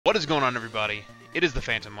What is going on, everybody? It is the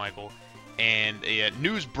Phantom Michael, and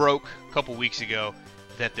news broke a couple weeks ago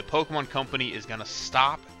that the Pokemon Company is going to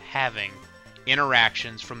stop having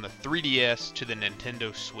interactions from the 3DS to the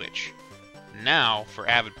Nintendo Switch. Now, for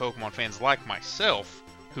avid Pokemon fans like myself,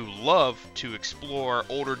 who love to explore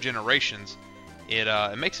older generations,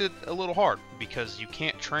 it makes it a little hard, because you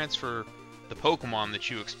can't transfer the Pokemon that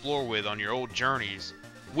you explore with on your old journeys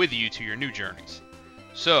with you to your new journeys.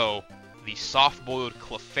 So, the soft-boiled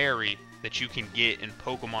Clefairy that you can get in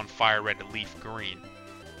Pokemon Fire Red to Leaf Green.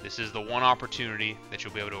 This is the one opportunity that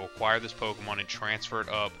you'll be able to acquire this Pokemon and transfer it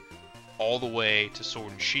up all the way to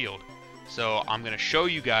Sword and Shield. So I'm going to show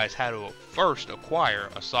you guys how to first acquire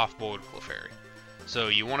a soft-boiled Clefairy. So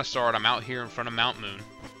you want to start, I'm out here in front of Mount Moon.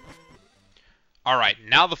 Alright,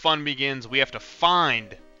 now the fun begins. We have to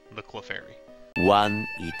find the Clefairy. One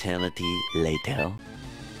eternity later.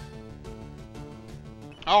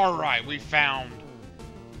 Alright, we found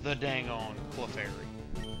the dang on Clefairy.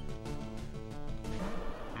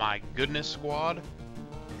 My goodness, squad,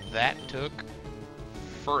 that took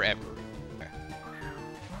forever.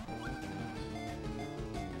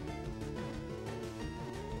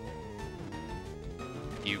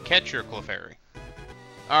 You catch your Clefairy.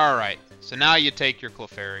 Alright, so now you take your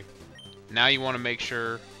Clefairy. Now you want to make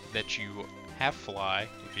sure that you have Fly.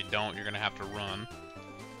 If you don't, you're going to have to run.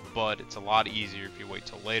 But it's a lot easier if you wait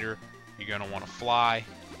till later. You're going to want to Fly.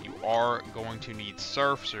 You are going to need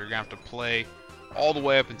Surf, so you're going to have to play all the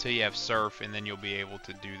way up until you have Surf, and then you'll be able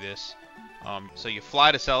to do this. So you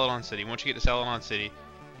fly to Celadon City. Once you get to Celadon City,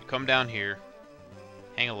 you come down here,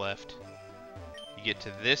 hang a left. You get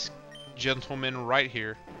to this gentleman right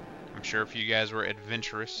here. I'm sure if you guys were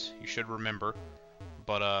adventurous, you should remember.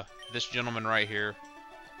 But this gentleman right here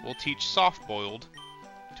will teach Soft-Boiled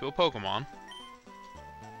to a Pokemon.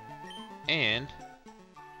 And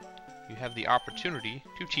you have the opportunity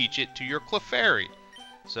to teach it to your Clefairy.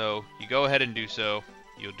 So you go ahead and do so.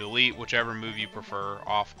 You'll delete whichever move you prefer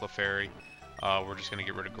off Clefairy. We're just going to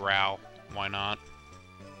get rid of Growl. Why not?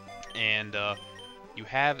 And you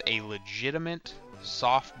have a legitimate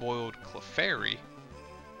soft-boiled Clefairy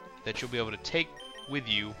that you'll be able to take with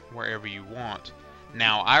you wherever you want.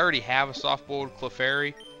 Now, I already have a soft-boiled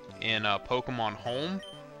Clefairy in Pokemon Home,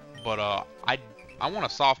 but I want a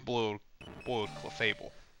soft-boiled Clefable.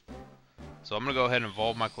 So I'm going to go ahead and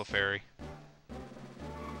evolve my Clefairy.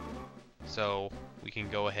 So we can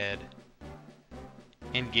go ahead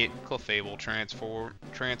and get Clefable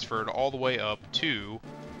transferred all the way up to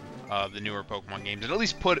the newer Pokemon games. And at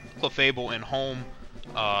least put Clefable in Home,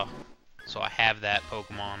 so I have that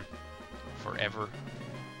Pokemon forever.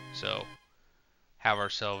 So have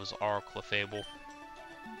ourselves our Clefable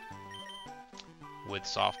with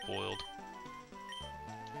soft-boiled.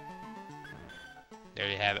 There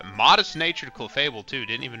you have it. Modest-natured Clefable, too.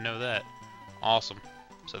 Didn't even know that. Awesome.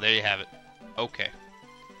 So there you have it. Okay.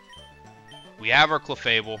 We have our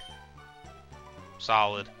Clefable.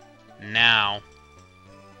 Solid. Now,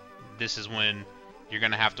 this is when you're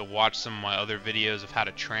going to have to watch some of my other videos of how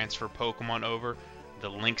to transfer Pokemon over. The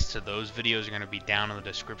links to those videos are going to be down in the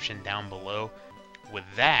description down below. With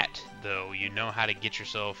that, though, you know how to get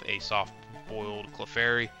yourself a soft-boiled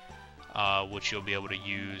Clefairy, which you'll be able to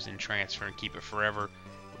use and transfer and keep it forever.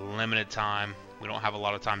 Limited time. We don't have a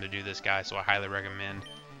lot of time to do this, guys, so I highly recommend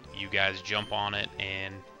you guys jump on it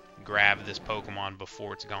and grab this Pokemon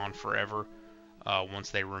before it's gone forever, once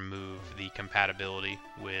they remove the compatibility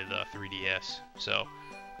with 3DS. So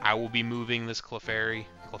I will be moving this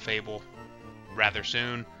Clefable rather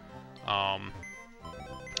soon,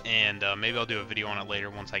 and maybe I'll do a video on it later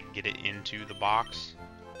once I get it into the box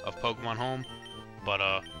of Pokemon Home. But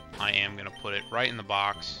I am going to put it right in the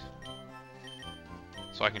box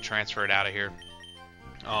so I can transfer it out of here.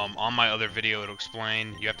 On my other video, it'll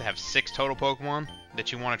explain you have to have 6 total Pokemon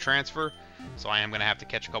that you want to transfer. So I am going to have to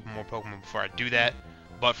catch a couple more Pokemon before I do that.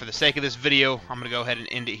 But for the sake of this video, I'm going to go ahead and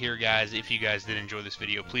end it here, guys. If you guys did enjoy this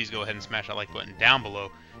video, please go ahead and smash that like button down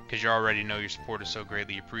below, because you already know your support is so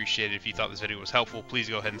greatly appreciated. If you thought this video was helpful, please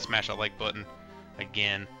go ahead and smash that like button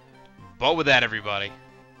again. But with that, everybody,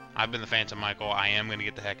 I've been the Phantom Michael. I am going to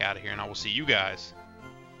get the heck out of here, and I will see you guys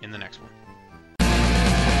in the next one.